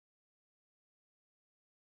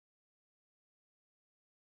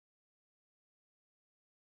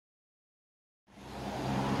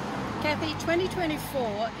Kathy,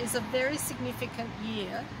 2024 is a very significant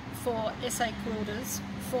year for SA Quilters,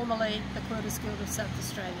 formerly the Quilters Guild of South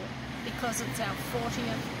Australia, because it's our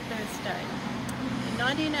 40th birthday. In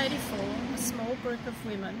 1984, a small group of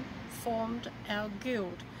women formed our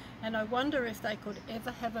guild, and I wonder if they could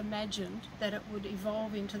ever have imagined that it would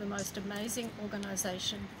evolve into the most amazing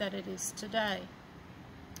organisation that it is today.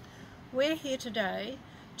 We're here today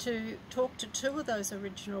to talk to two of those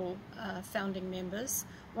original founding members,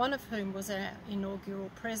 one of whom was our inaugural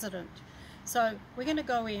president. So we're going to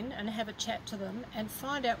go in and have a chat to them and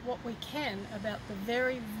find out what we can about the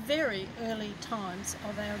very, very early times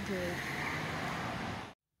of our guild.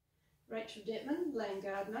 Rachel Dettman, Laine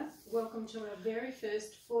Gardner, welcome to our very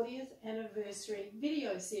first 40th anniversary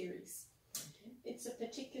video series. It's a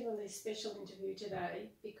particularly special interview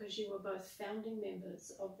today because you were both founding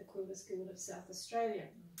members of the Quilters Guild of South Australia.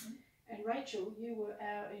 And Rachel, you were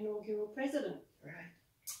our inaugural president. Right.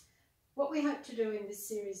 What we hope to do in this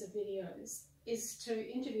series of videos is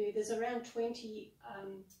to interview, there's around 20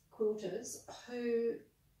 quilters who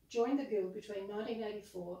joined the guild between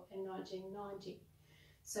 1984 and 1990.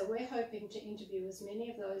 So we're hoping to interview as many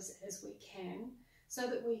of those as we can so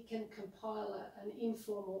that we can compile an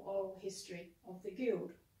informal oral history of the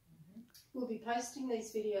guild. We'll be posting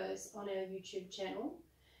these videos on our YouTube channel,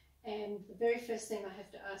 and the very first thing I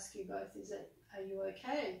have to ask you both is that, are you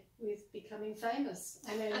okay with becoming famous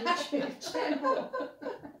on our YouTube channel?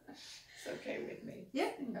 It's okay with me.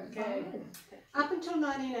 Yep, okay. Up until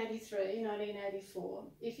 1983, 1984,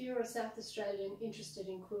 if you were a South Australian interested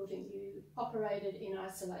in quilting, you operated in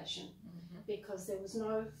isolation because there was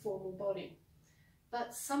no formal body.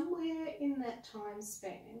 But somewhere in that time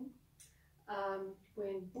span,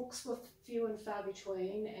 when books were few and far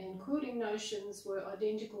between and quilting notions were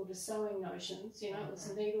identical to sewing notions, you know, it was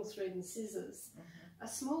a needle, thread and scissors, a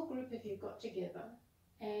small group of you got together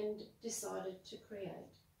and decided to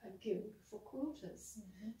create a guild for quilters.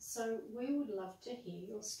 So we would love to hear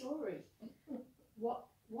your story. What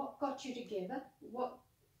got you together? What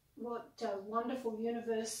wonderful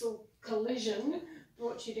universal collision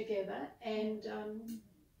brought you together, and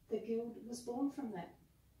the guild was born from that.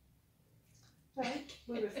 Right,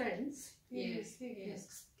 we were friends. Yes, You can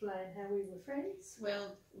explain how we were friends.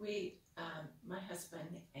 Well, we, my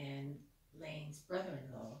husband and Laine's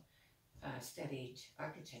brother-in-law studied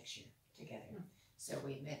architecture together. So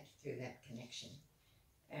we met through that connection.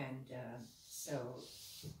 And so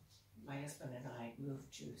my husband and I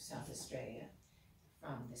moved to South Australia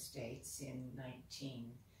from the States in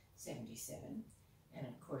 1977. And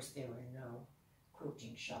of course there were no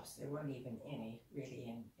quilting shops. There weren't even any really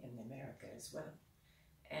in America as well.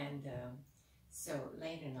 And so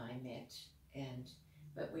Laine and I met,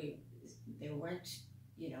 but there weren't,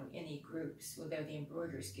 you know, any groups. Well, they're the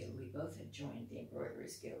Embroiderers Guild. We both had joined the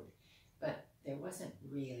Embroiderers Guild, but there wasn't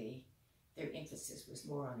really, their emphasis was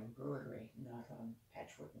more on embroidery, not on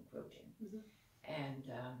patchwork and quilting. And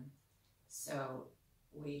so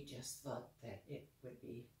we just thought that it would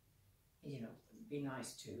be, you know, be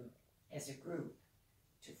nice to, as a group,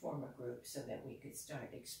 to form a group so that we could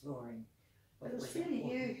start exploring what was really you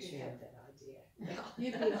important who to. had that idea.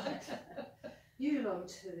 You belonged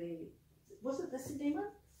to the, was it the Sydney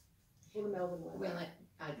one or the Melbourne one? Well,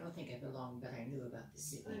 I don't think I belonged, but I knew about the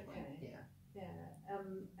Sydney one. Yeah. Yeah,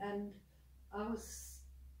 and I was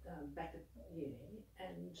back at uni,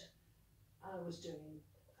 and I was doing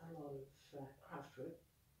a lot of craft work,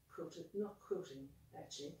 quilted, not quilting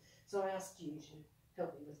actually. So I asked you to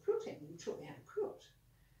help me with quilting. You taught me how to quilt.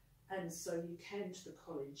 And so you came to the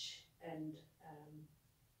college and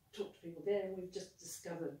talked to people there, and we've just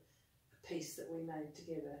discovered a piece that we made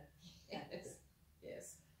together at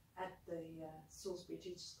the Salisbury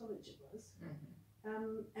Teachers College it was.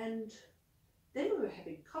 And then we were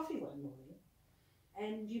having coffee one morning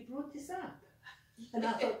and you brought this up. And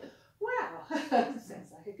I thought, wow,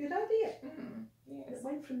 sounds like a good idea. Yes. It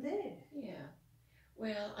went from there. Yeah.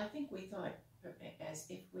 Well, I think we thought as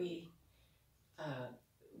if we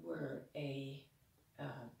were a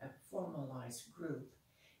formalized group,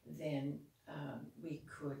 then we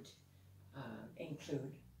could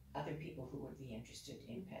include other people who would be interested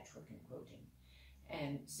in patchwork and quilting.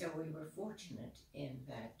 And so we were fortunate in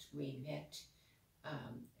that we met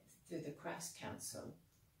through the Crafts Council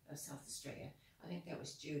of South Australia. I think that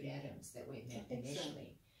was Jude Adams that we met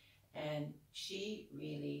initially. So. And she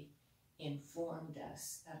really informed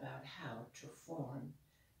us about how to form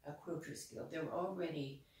a Quilters Guild. There were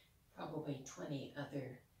already probably 20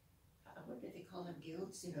 other, what did they call them,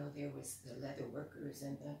 guilds? You know, there was the leather workers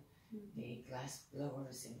and the glass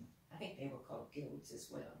blowers, and I think they were called guilds as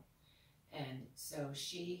well. And so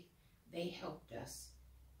they helped us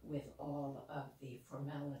with all of the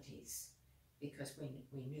formalities, because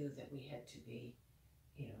we knew that we had to be,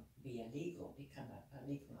 be become a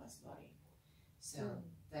legalized body. So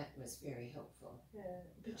that was very helpful. Yeah,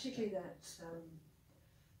 particularly that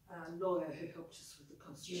lawyer who helped us with the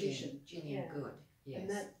Constitution. Gillian Good, yes. And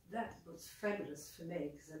that was fabulous for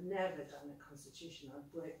me, because I've never done a Constitution.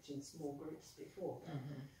 I've worked in small groups before.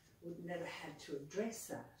 We'd never had to address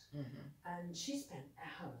that. And she spent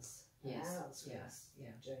hours with us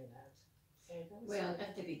doing that. So that was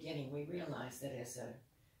at the beginning we realized that as a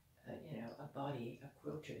body of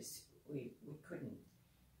quilters, we couldn't,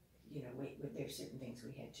 there were certain things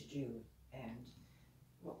we had to do, and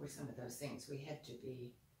what were some of those things? We had to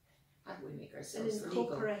be, how do we make ourselves an legal?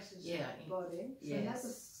 Incorporated body. So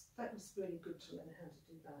Yes. that was really good to learn how to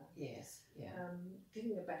do that. Yes, yeah.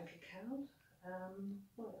 Getting a bank account.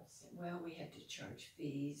 What else? Well, we had to charge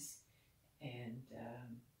fees, and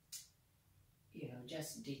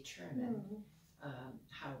just determine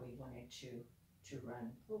how we wanted to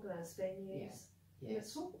run. Organise venues.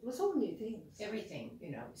 Yes. It was all new things. Everything,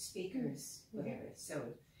 speakers, whatever.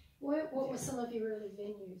 So, what were some of your early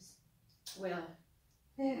venues? well,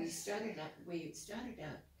 we started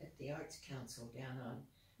out at the Arts Council down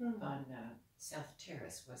on South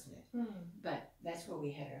Terrace, wasn't it? But that's where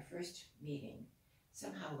we had our first meeting.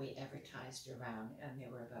 Somehow we advertised around, and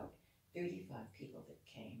there were about 35 people that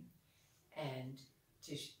came, and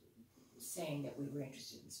saying that we were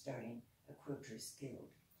interested in starting a Quilters Guild.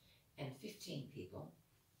 And 15 people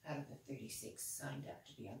out of the 36 signed up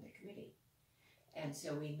to be on the committee. And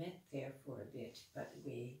so we met there for a bit, but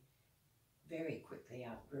we very quickly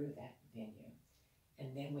outgrew that venue.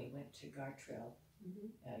 And then we went to Gartrell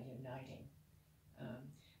Uniting.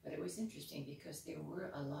 But it was interesting because there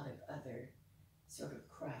were a lot of other sort of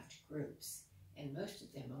craft groups, and most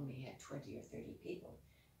of them only had 20 or 30 people.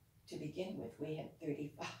 To begin with, we had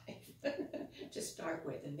 35 to start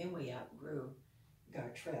with, and then we outgrew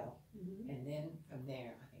Gartrell, and then from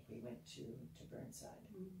there I think we went to Burnside.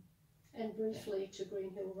 And briefly to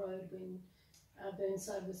Green Hill Road when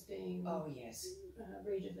Burnside was being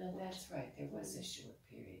redeveloped. That's right, there was a short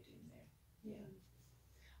period in there.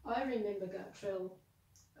 I remember Gartrell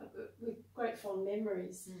with great fond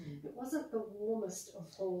memories. It wasn't the warmest of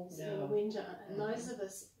halls in the winter, and those of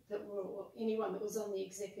us that were, or anyone that was on the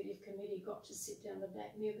executive committee, got to sit down the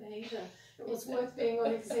back near the heater. It was worth being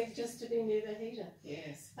on exec just to be near the heater.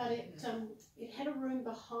 Yes. But it had a room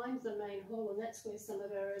behind the main hall, and that's where some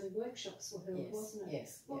of our early workshops were held, wasn't it?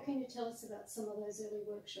 Yes. What can you tell us about some of those early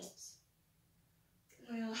workshops?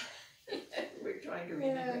 Well, we're trying to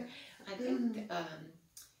remember. I think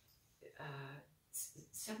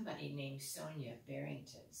somebody named Sonia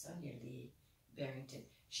Lee Barrington,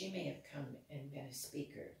 she may have come and been a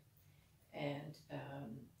speaker. And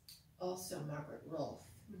also Margaret Rolfe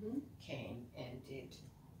came and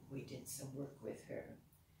we did some work with her.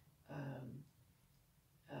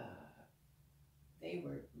 They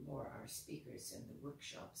were more our speakers in the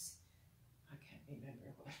workshops. I can't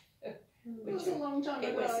remember what. It was a long time ago.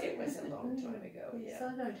 It was a long time ago, Yes,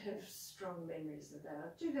 I don't have strong memories of that.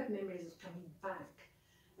 I do have memories of coming back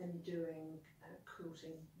and doing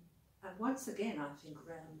quilting. And once again, I think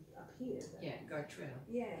around up here. Gartrell.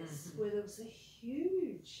 Yes, where there was a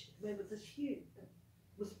huge, it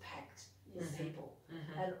was packed with people.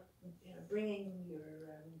 And bringing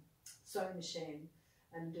your sewing machine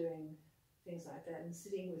and doing things like that, and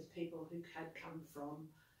sitting with people who had come from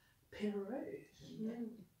Penaroo,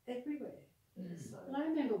 everywhere. So. And I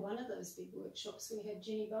remember one of those big workshops we had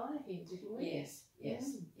Ginny Byer here, didn't we? Yes,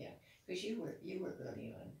 because you were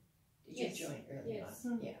early on. Did you join early on?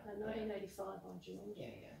 Yeah. 1985 I joined.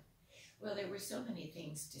 Yeah. Well, there were so many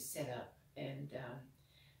things to set up, and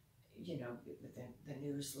the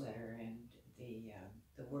newsletter and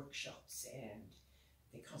the workshops and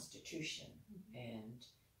the Constitution and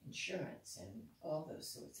insurance and all those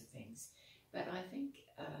sorts of things. But I think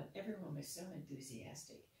everyone was so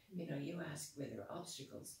enthusiastic. You asked were there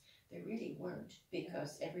obstacles. There really weren't,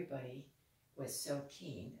 because everybody was so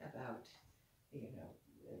keen about,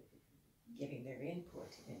 giving their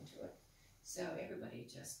input into it. So everybody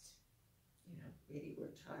just, really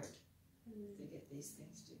worked hard to get these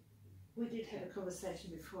things to. We did have a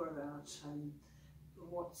conversation before about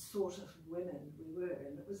what sort of women we were,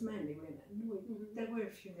 and it was mainly women. There were a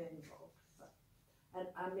few men involved, and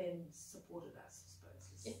our men supported us, I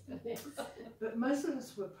suppose. But most of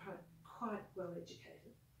us were quite well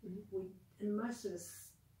educated. And most of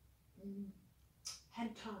us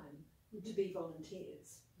had time to be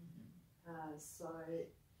volunteers. So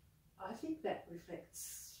I think that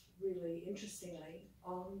reflects really interestingly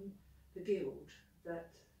on the Guild,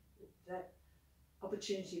 that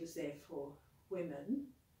opportunity was there for women,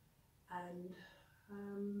 and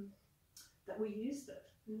that we used it.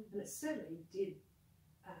 And it certainly did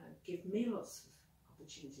give me lots of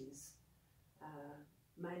opportunities,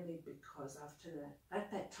 mainly because after that,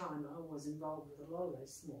 at that time I was involved with a lot of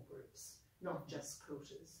those small groups, not just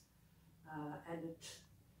quilters, and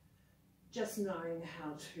just knowing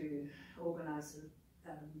how to organise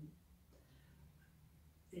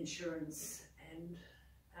insurance and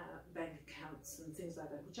bank accounts and things like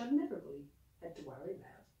that, which I've never really had to worry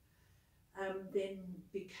about, then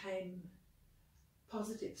became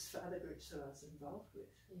positives for other groups that I was involved with.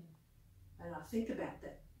 Yeah. And I think about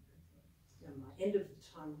that, my end of the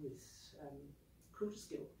time with Quilters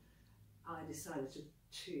Guild, I decided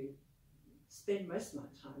to spend most of my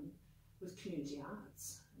time with community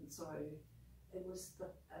arts, and so it was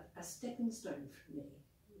a stepping stone for me,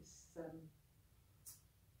 with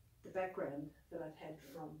the background that I've had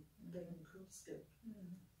from being in Quilters Guild.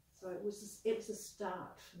 So it was a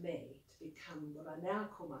start for me to become what I now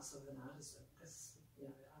call myself an artisan, because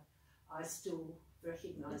I still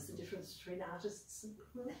recognise the difference between artists and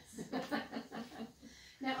quilts.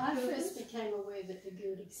 Now, I first became aware that the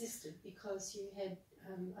Guild existed because you had,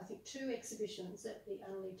 I think, 2 exhibitions at the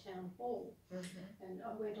Unley Town Hall, and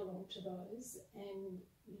I went along to those and,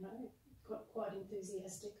 got quite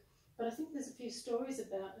enthusiastic. But I think there's a few stories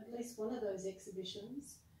about at least one of those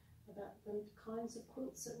exhibitions, about the kinds of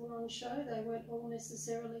quilts that were on show. They weren't all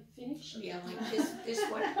necessarily finished. Yeah, like this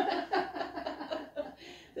one.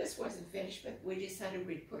 This wasn't finished, but we decided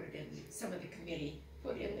we'd put it in, some of the committee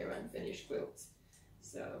put in their unfinished quilts.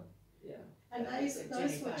 So, yeah. And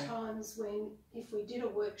those were times when, if we did a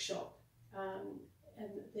workshop, and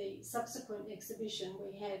the subsequent exhibition,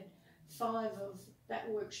 we had 5 of that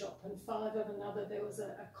workshop and 5 of another. There was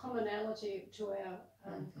a commonality to our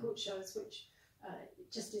quilt shows, which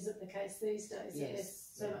just isn't the case these days. Yes,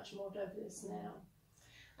 there's so much more diverse now.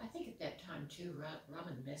 I think at that time too,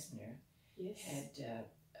 Robin Messner had,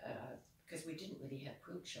 because we didn't really have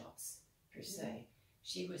quilt shops per se,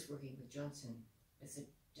 she was working with Johnson, it's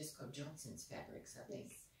just called Johnson's Fabrics, I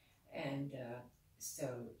think. And so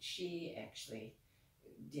she actually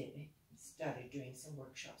started doing some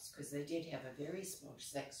workshops, because they did have a very small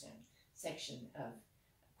section of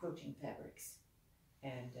quilting fabrics.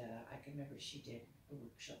 And I can remember she did a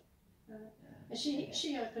workshop. And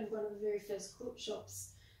she opened one of the very first quilt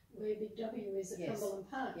shops where Big W is at Cumberland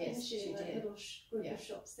Park, didn't she? In that little group of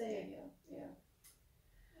shops there.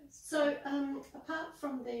 So, apart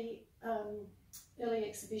from the early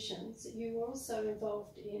exhibitions, you were also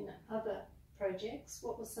involved in other projects.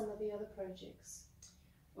 What were some of the other projects?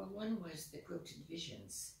 Well, one was the Quilted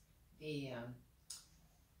Visions,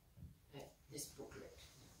 this booklet.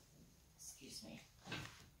 Excuse me.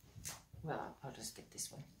 Well, I'll just get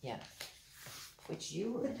this one. Yeah. Which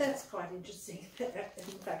you were. But that's quite interesting, in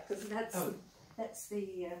fact, because that's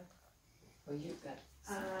the. Well, you've got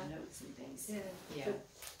some notes and things. Yeah.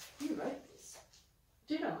 You wrote this.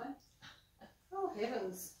 Did I? Oh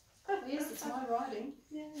heavens! Yes, it's my writing.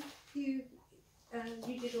 Yeah. You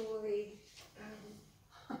did all the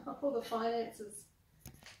all the finances.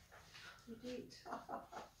 You did.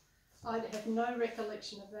 I have no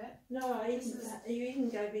recollection of that. No, you even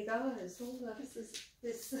gave me those. All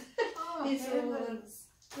this. Oh, Here's all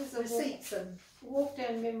the receipts and walk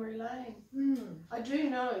down memory lane. I do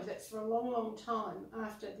know that for a long, long time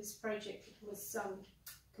after this project was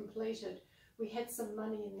completed, we had some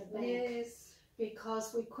money in the bank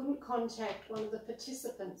because we couldn't contact one of the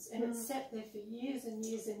participants, and it sat there for years and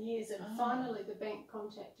years and years. And finally, the bank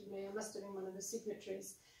contacted me. I must have been one of the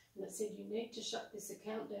signatories. And it said, you need to shut this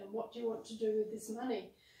account down. What do you want to do with this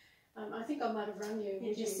money? I think I might have rung you.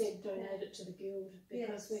 We just said donate it to the Guild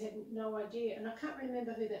because we had no idea. And I can't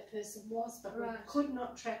remember who that person was, but we could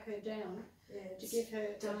not track her down to give her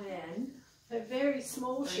Diane her very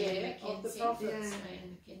small share of the profits.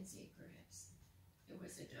 Diane McKenzie, perhaps. It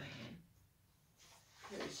was a Diane.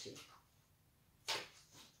 Where is she?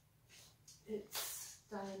 It's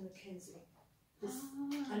Diane McKenzie.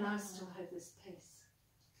 And I still have this piece.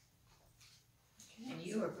 And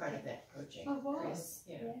you were part of that project. I was. Chris.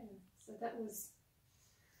 Yeah. So that was.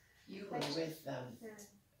 You were with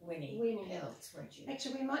Winnie Peltz, weren't you?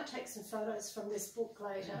 Actually, we might take some photos from this book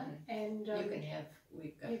later, and you can have.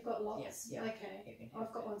 You've got lots. Yeah, okay.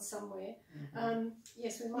 I've got one somewhere.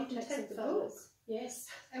 Yes, we You might can take take some the photos. book. Yes,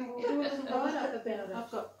 and we'll do a little write up about it.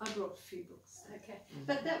 I brought a few books. Okay,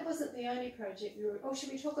 but that wasn't the only project you were. Oh,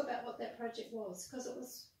 should we talk about what that project was? Because it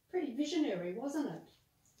was pretty visionary, wasn't it?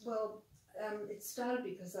 Well. It started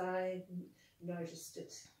because I noticed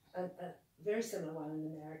a very similar one in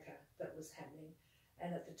America that was happening,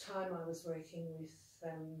 And at the time I was working with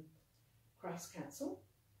Crafts Council,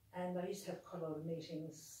 and I used to have quite a lot of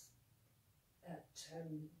meetings at,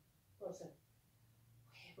 what was it?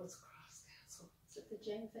 Where was Crafts Council? Is it the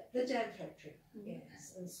Jam Factory? The Jam Factory,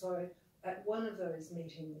 yes. And so at one of those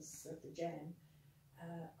meetings at the Jam,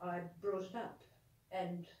 I brought it up,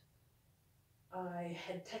 and I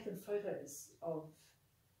had taken photos of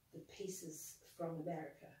the pieces from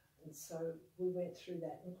America, and so we went through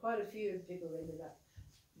that, and quite a few people ended up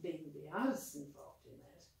being the artists involved in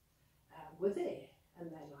that were there, and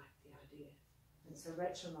they liked the idea. And so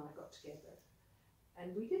Rachel and I got together,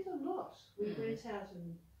 and we did a lot. We went out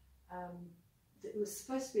and it was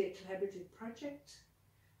supposed to be a collaborative project.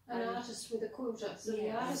 An artist with a quilter, so the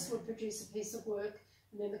artist would produce a piece of work,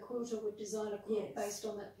 and then the quilter would design a quilt based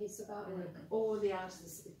on that piece of artwork. Or the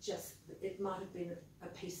artist, it might have been a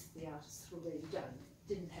piece that the artist had already done.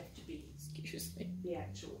 It didn't have to be the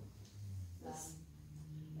actual.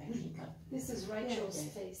 This is Rachel's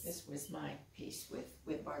piece. This was my piece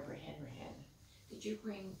with Barbara Henrihan. Did you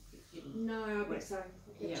bring? No, I think so.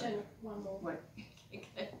 Yeah. One more. What?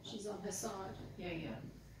 She's on her side. Yeah. Okay.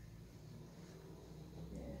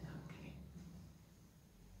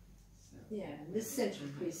 So. Yeah, and this central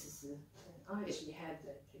piece is I actually had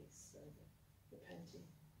that piece, the painting.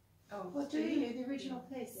 Oh, what do you? The original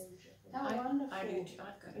piece. How wonderful! I do too.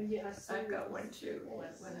 I've got one too.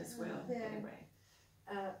 Yes. One as well. Yeah. Anyway.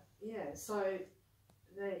 So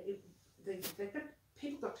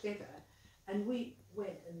people got together, and we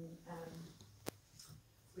went and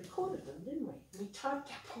recorded them, didn't we? We typed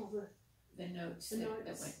up all the notes that went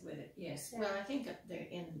with it. Yes. Yeah. Well, I think they're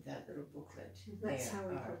in that little booklet. That's how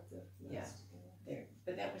we put the notes together. There,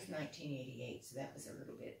 but that was 1988, so that was a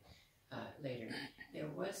little bit later.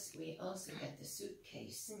 We also had the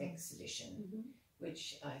suitcase exhibition,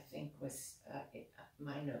 which I think was,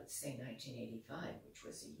 my notes say 1985, which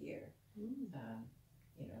was a year,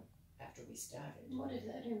 after we started. What did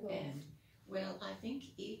that involve? And, well, I think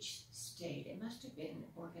each state, it must have been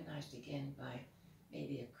organized again by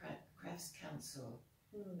maybe a crafts council,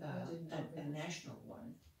 a national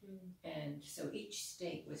one. And so each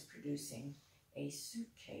state was producing a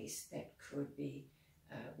suitcase that could be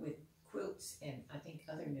with quilts and I think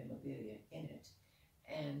other memorabilia in it,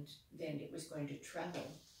 and then it was going to travel.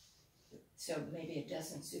 So maybe a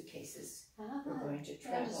dozen suitcases were going to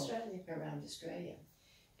travel around Australia.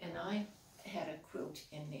 And I had a quilt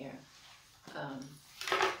in there,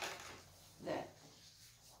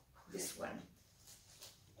 this one.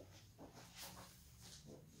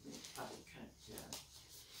 Probably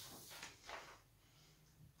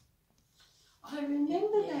I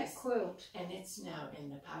remember that quilt. And it's now in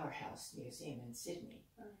the Powerhouse Museum in Sydney.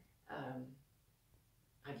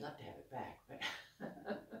 I'd love to have it back, but...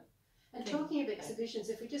 And talking of exhibitions,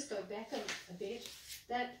 if we just go back a bit,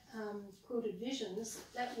 that Quilted Visions,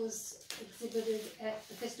 that was exhibited at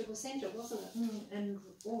the Festival Centre, wasn't it? And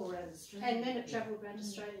all around Australia. And then it travelled around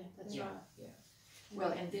Australia, that's right. Yeah.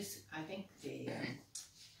 Well, and this, I think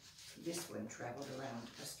this one travelled around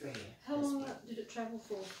Australia. How long did it travel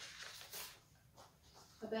for?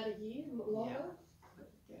 About a year? Longer? Yeah.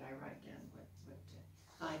 What did I write down?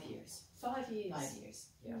 5 years. 5 years. 5 years,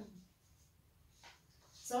 yeah.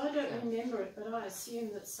 So I don't remember it, but I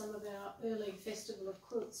assume that some of our early Festival of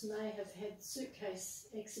Quilts may have had suitcase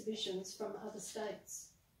exhibitions from other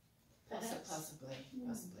states. Perhaps. Possibly,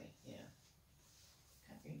 yeah.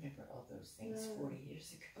 Can't remember all those things 40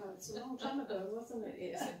 years ago. Oh, it's a long time ago, wasn't it?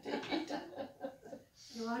 It is indeed.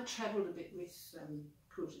 Well, I travelled a bit with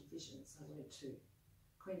Quilted Visions. I went to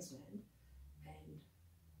Queensland, and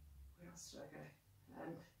where else did I go?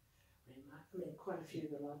 I mean, quite a few of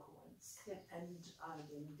the local ones. Yeah. And I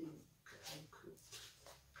then did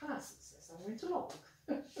classes as I went along.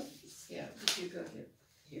 Yeah, did you go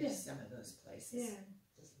to some of those places? Yeah,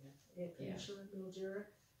 doesn't matter. Yeah, Peninsula, Mildura.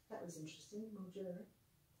 That was interesting. Mildura,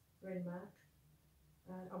 Renmark.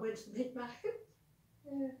 I went to Midmarket.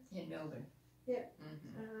 In Melbourne. Yeah.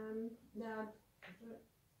 Now,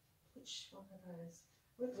 which one of those?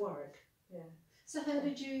 With Warwick. Yeah. So how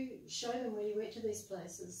did you show them when you went to these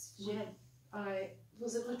places?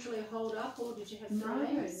 Was it literally hold up, or did you have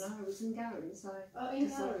frames? No, it was in galleries. In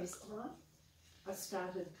galleries, right. I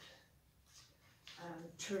started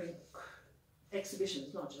touring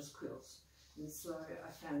exhibitions, not just quilts, and so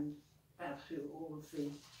I found out who all of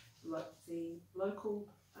the local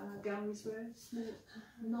galleries were.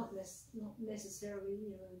 Not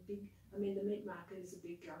necessarily, big. I mean, the Meat Market is a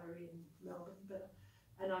big gallery in Melbourne,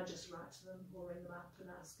 and I just write to them or ring them up and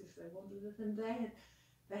ask if they wanted it, and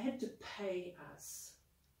they had to pay us.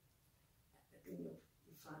 You'll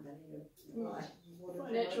find that in your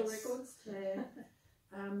financial records.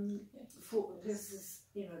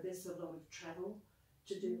 There's a lot of travel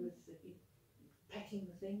to do with packing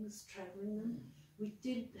the things, travelling them. We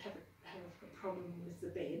did have a problem with the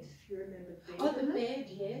bed, if you remember the bed. Oh, the bed,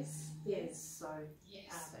 yes. Yes, so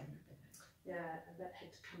Yes, I remember that. yeah, and that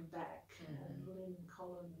had to come back, and Lynn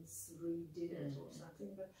Collins redid it or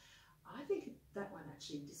something. But I think that one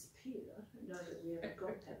actually disappeared. I don't know that we ever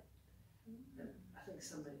got that. I think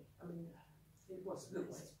somebody. I mean, it wasn't.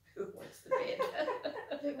 Who wants the bed?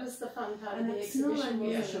 It was the fun part And of the it's exhibition. not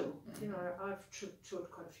unusual. Yeah. You know, I've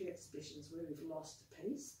toured quite a few exhibitions where we've lost a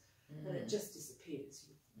piece and it just disappears.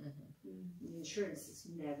 The insurance is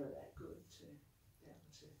never that good to be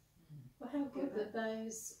able to. Well, how good that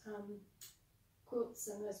those quilts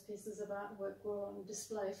and those pieces of artwork were on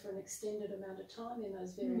display for an extended amount of time in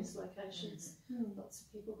those various locations. Lots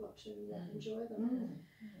of people got to enjoy them.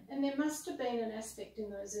 And there must have been an aspect in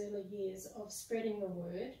those early years of spreading the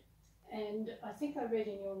word. And I think I read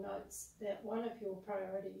in your notes that one of your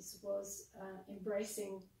priorities was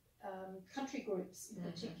embracing country groups in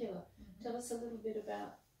particular. Tell us a little bit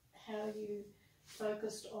about how you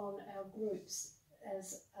focused on our groups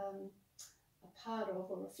as a part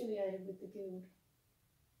of or affiliated with the Guild.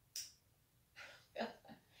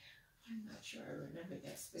 I'm not sure I remember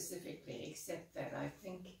that specifically, except that I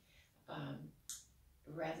think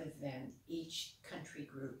rather than each country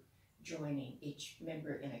group joining, each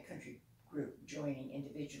member in a country group joining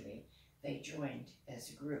individually, they joined as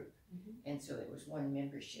a group. And so it was one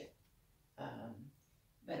membership.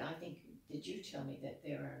 But I think, did you tell me that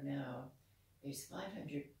there's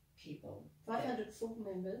 500 people? 500 full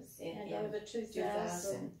members and over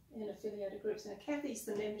 2,000 in affiliated groups. Now, Kathy's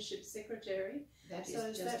the membership secretary. That is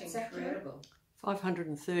So just incredible.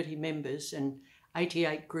 530 members and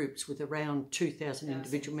 88 groups with around 2,000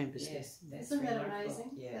 individual members. Yes, that's Isn't that remarkable.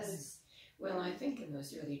 amazing? Yes. That is, well, I think in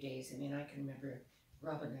those early days, I mean, I can remember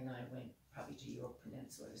Robin and I went probably to your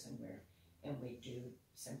peninsula somewhere, and we do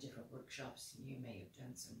some different workshops, and you may have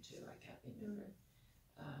done some too, I can't remember.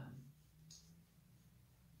 I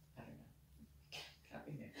don't know. Can't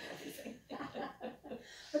remember everything.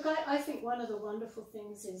 Look, I think one of the wonderful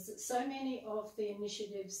things is that so many of the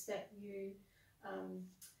initiatives that you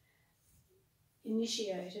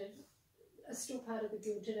initiated are still part of the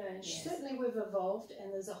Guild today. And certainly we've evolved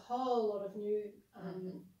and there's a whole lot of new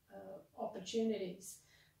opportunities.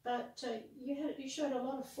 But you showed a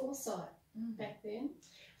lot of foresight back then.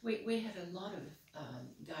 We had a lot of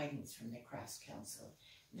guidance from the Crafts Council.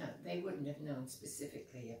 Now, they wouldn't have known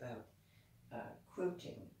specifically about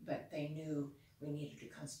quilting, but they knew we needed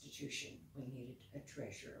a constitution, we needed a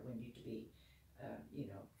treasurer, we needed to be,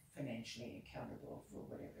 financially accountable for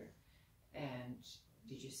whatever. And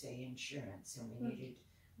did you say insurance? And we needed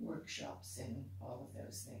workshops and all of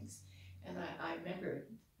those things. And I remember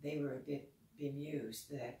they were a bit bemused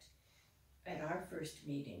that at our first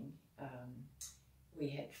meeting, we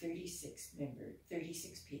had 36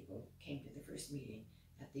 people came to the first meeting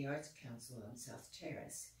at the Arts Council on South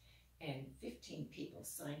Terrace, and 15 people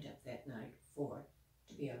signed up that night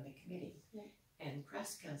to be on the committee. And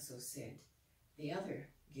Crafts Council said the other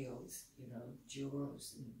guilds,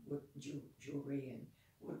 jewelers and jewelry and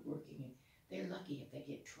woodworking, and they're lucky if they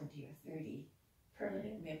get 20 or 30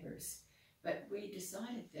 permanent members. But we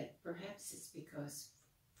decided that perhaps it's because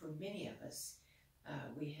for many of us,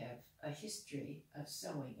 we have a history of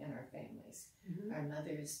sewing in our families. Our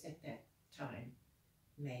mothers at that time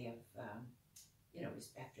may have, it was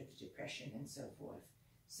after the Depression and so forth.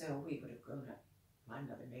 So we would have grown up. My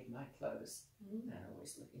mother made my clothes, not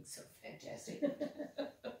always looking so fantastic.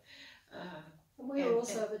 We were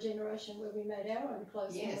also of a generation where we made our own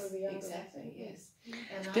clothes when we were younger. Exactly, yes.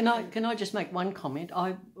 And can I just make one comment?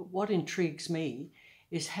 What intrigues me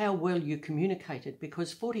is how well you communicated,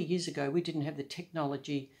 because 40 years ago we didn't have the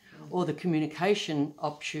technology or the communication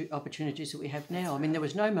opportunities that we have now. I mean, there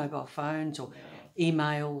was no mobile phones or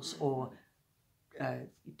emails or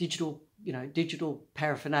digital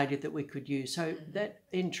paraphernalia that we could use. So that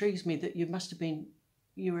intrigues me that you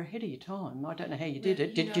were ahead of your time. I don't know how you did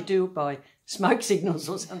it. Did you do it by smoke signals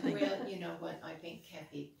or something? Well, you know what, I think,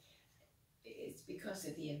 Kathy, it's because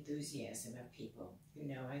of the enthusiasm of people.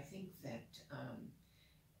 I think that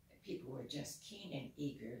people were just keen and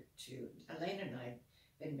eager to. Laine and I had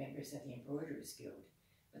been members of the Embroiderers Guild,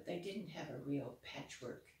 but they didn't have a real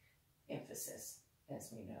patchwork emphasis,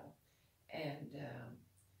 as we know. And,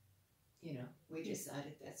 we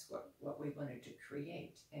decided that's what we wanted to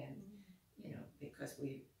create. And, because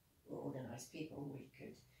we were organized people, we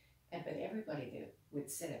could, but everybody that would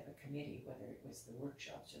set up a committee, whether it was the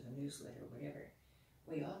workshops or the newsletter or whatever,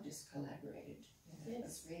 we all just collaborated. It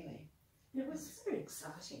was really It was very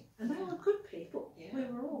exciting, and they were good people. Yeah. We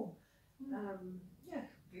were all, Yeah,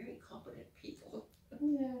 very competent people.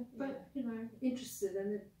 yeah, but you know, interested.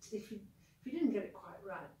 And if you didn't get it quite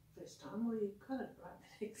right first time, well, you got it right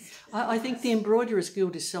the next time. I think the Embroiderers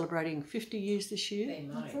Guild is celebrating 50 years this year. They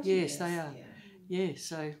might. Yes, they are. Yeah. Yeah,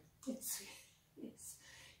 so It's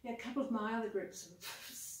yeah, a couple of my other groups are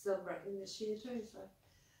celebrating this year too. So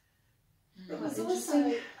It was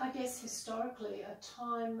also, I guess, historically a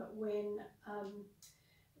time when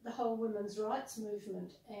the whole women's rights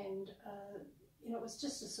movement and you know, it was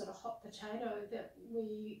just a sort of hot potato that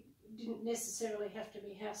we didn't necessarily have to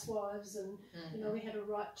be housewives, and you know, we had a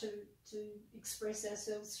right to express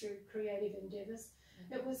ourselves through creative endeavours.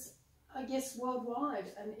 It was, I guess,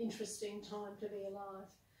 worldwide an interesting time to be alive,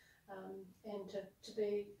 and to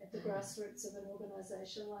be at the grassroots of an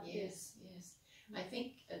organisation like this. Yes. I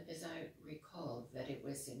think, as I recall, that it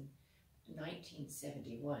was in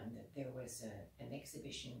 1971 that there was an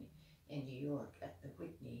exhibition in New York at the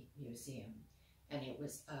Whitney Museum, and it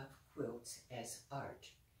was of quilts as art.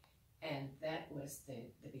 And that was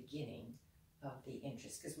the beginning of the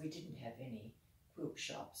interest, because we didn't have any quilt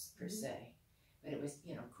shops per se. But it was,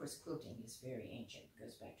 you know, of course, quilting is very ancient, it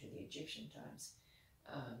goes back to the Egyptian times.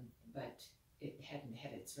 But it hadn't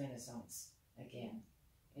had its renaissance again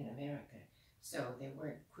in America. So there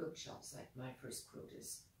weren't quilt shops. Like my first quilt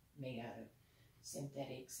is made out of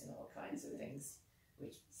synthetics and all kinds of things,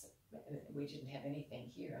 which we didn't have anything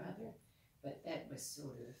here either. But that was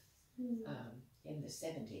sort of in the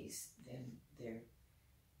 70s, then the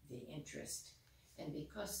interest. And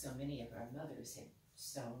because so many of our mothers had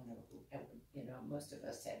sewn, or, you know, most of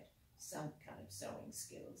us had some kind of sewing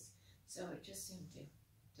skills, so it just seemed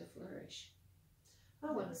to flourish.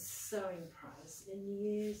 I won a sewing prize in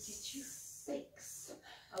year 6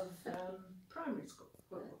 of primary school.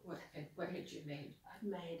 What had you made? I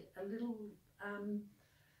made a little,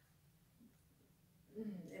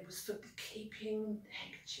 it was for keeping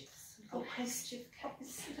handkerchiefs. Oh, handkerchief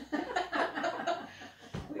case.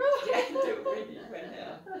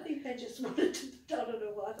 I think they just wanted to, I don't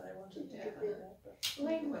know why they wanted to give me that. But.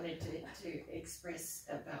 Laine wanted to express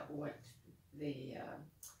about what the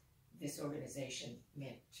this organization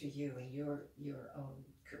meant to you and your own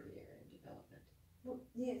career and development. Well,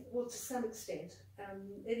 yeah, well, to some extent,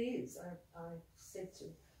 it is. I've said to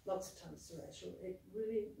lots of times to Rachel, it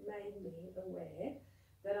really made me aware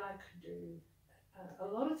that I could do a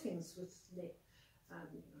lot of things with knit,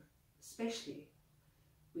 you know, especially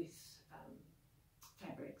with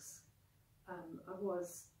fabrics. I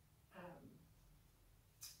was a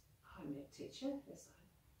home ec teacher, as I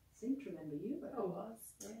seem to remember you. I was,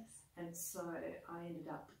 yes. And so I ended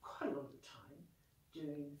up quite a lot of the time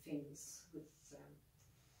doing things with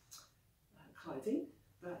clothing,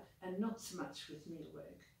 and not so much with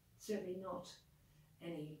needlework. Certainly not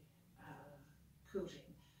any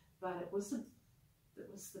quilting, but it was the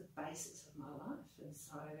basis of my life, and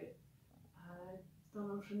so gone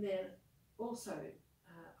on from there. Also,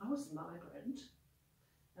 I was a migrant.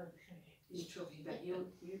 You're talking about you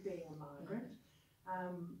being a migrant,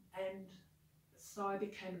 and so I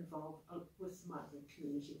became involved with migrant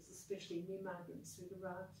communities, especially new migrants who'd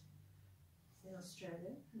arrived in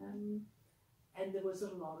Australia. And there was a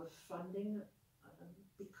lot of funding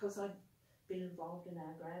because I'd been involved in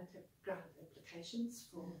our grant applications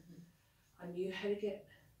for. I knew how to get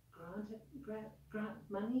grant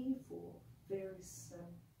money for various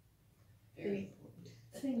Very important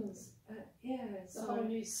things. Yeah, it's a whole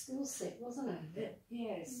new skill set, wasn't it?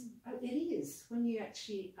 Yes, it is when you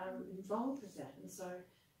actually are involved with that, and so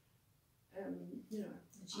you know.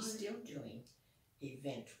 And she's still doing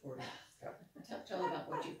event work. Tell about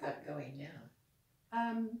what you've got going now.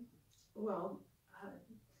 Well,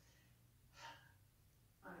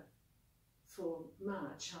 for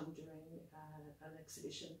March, I'm doing an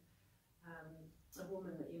exhibition. A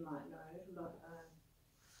woman that you might know,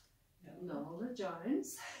 Lola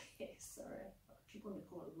Jones. Yes, sorry, I keep wanting to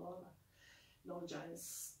call her Lola. Lola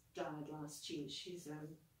Jones died last year. She's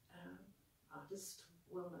an artist,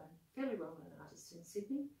 fairly well-known artist in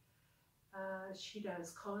Sydney. She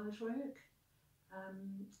does collage work.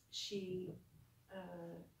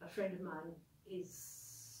 A friend of mine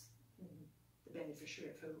is the beneficiary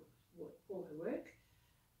of all her work,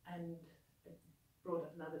 and it brought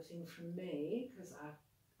up another thing from me, because I've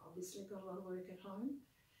obviously got a lot of work at home.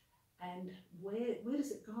 And where does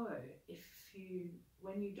it go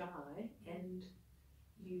when you die and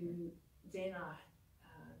you then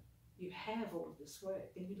you have all of this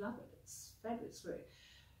work and you love it? It's fabulous work.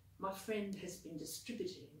 My friend has been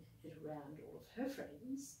distributing it around all of her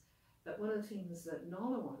friends, but one of the things that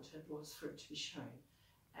Nola wanted was for it to be shown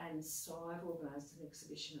And so I've organised an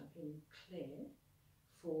exhibition up in Clare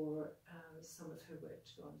for some of her work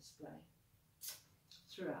to go on display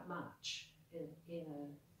throughout March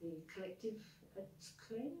in the collective at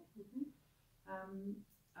Clare.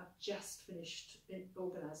 I've just finished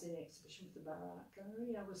organising an exhibition with the Borough Art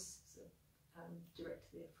Gallery. I was director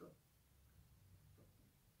there for a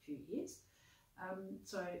few years.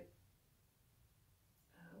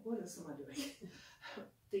 What else am I doing?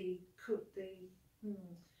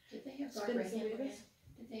 Did they have Barbara Henry?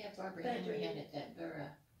 Did they have Barbara Henry at that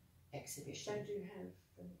Borough exhibition? They do have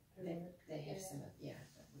They have some of, yeah.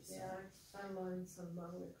 I loaned some of my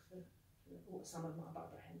work or some of my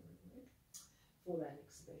Barbara Henry work for that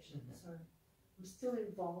exhibition. So I'm still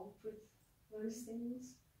involved with those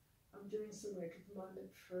things. I'm doing some work at the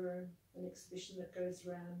moment for an exhibition that goes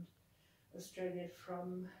around Australia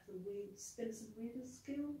from the Spinners and Weavers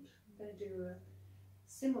Guild. They do a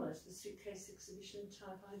similar to the suitcase exhibition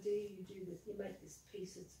type idea. You make this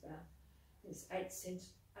piece. It's about, it's 8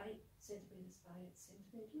 centimetres by 8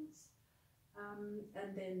 centimetres,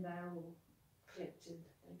 and then they're all collected.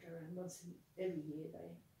 They go around once every year.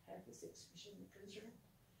 They have this exhibition that goes around,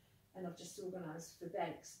 and I've just organised for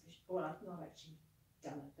that exhibition. Well, I've not actually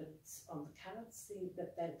done it, but it's on the cards.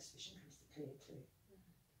 That exhibition comes to Clare too.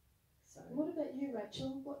 So, what about you,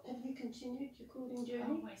 Rachel? What have you continued your quilting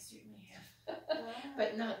journey? Oh, I certainly have,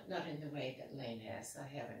 but not in the way that Laine has. I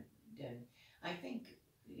haven't done. I think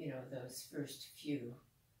those first few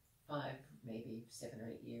 5, maybe 7 or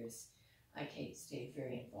 8 years, I stayed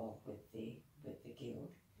very involved with the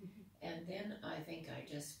guild, and then I think I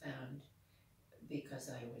just found, because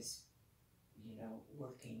I was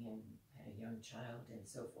working and had a young child and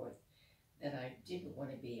so forth, that I didn't want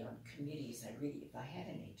to be on committees. If I had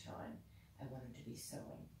any time, I wanted to be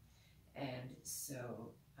sewing. And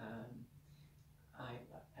so I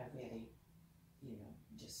really,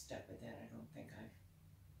 just stuck with that. I don't think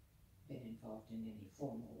I've been involved in any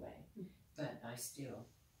formal way, but I still.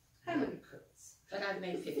 How many quilts? But I've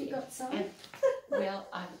made 50. You got some? And, well,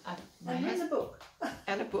 And in the book.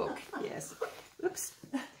 And a book, yes. Oops.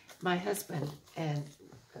 My husband, and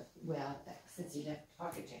since he left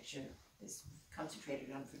architecture, is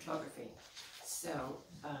concentrated on photography. So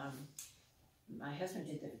my husband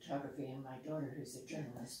did the photography, and my daughter, who's a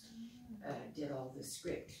journalist, did all the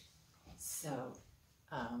script. So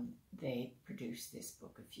they produced this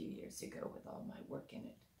book a few years ago with all my work in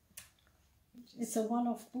it. It's a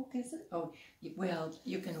one-off book, is it? Oh, well,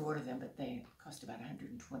 you can order them, but they cost about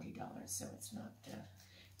 $120, so it's not.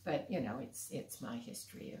 But it's my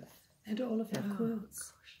history of. And all of your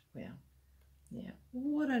quilts. Well, yeah.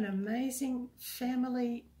 What an amazing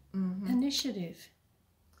family initiative.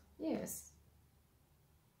 Yes.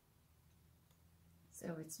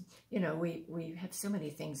 So it's, we have so many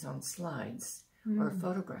things on slides or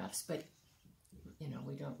photographs, but,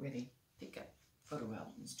 we don't really pick up photo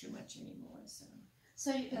albums too much anymore.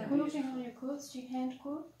 So you're quilting on your quilts. Do you hand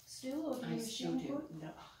quilt still, or do you machine quilt? No,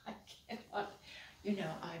 I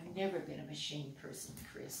cannot. I've never been a machine person,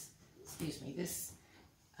 Chris. Excuse me. This,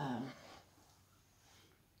 let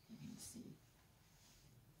me see.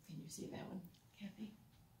 Can you see that one, Kathy?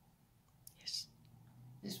 Yes.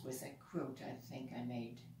 This was a quilt I think I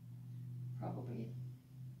made probably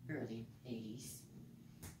early 80s,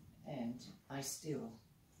 and I still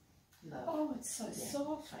love. Oh, it's so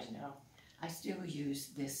soft. I know. I still use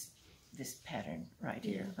this pattern right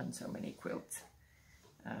here on so many quilts.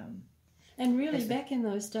 And really, back in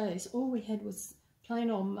those days, all we had was plain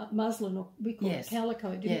old muslin, or we called it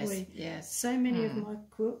calico, didn't we? Yes. So many of my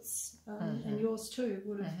quilts, and yours too,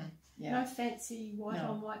 would have no fancy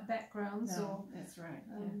white-on-white backgrounds. No, that's right.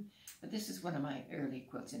 But this is one of my early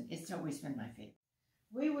quilts, and it's always been my favorite.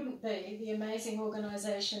 We wouldn't be the amazing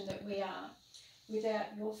organisation that we are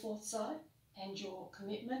without your foresight and your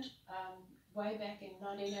commitment way back in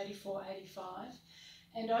 1984-85.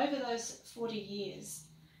 And over those 40 years,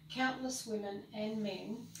 countless women and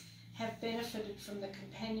men have benefited from the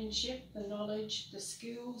companionship, the knowledge, the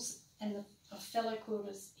skills of fellow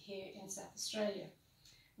quilters here in South Australia.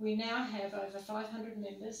 We now have over 500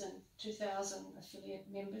 members and 2,000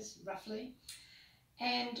 affiliate members, roughly.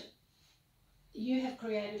 And you have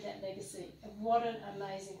created that legacy. What an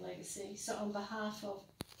amazing legacy. So on behalf of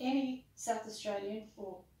any South Australian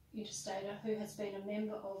or interstater who has been a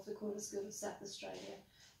member of the Quilters Guild of South Australia,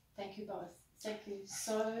 thank you both. Thank you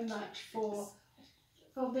so much for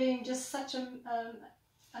being just such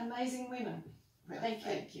amazing women. Well,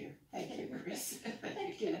 thank you. Thank you, Chris.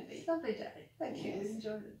 Thank you. It's a lovely day. Thank you. We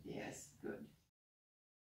enjoyed it. Yes, good.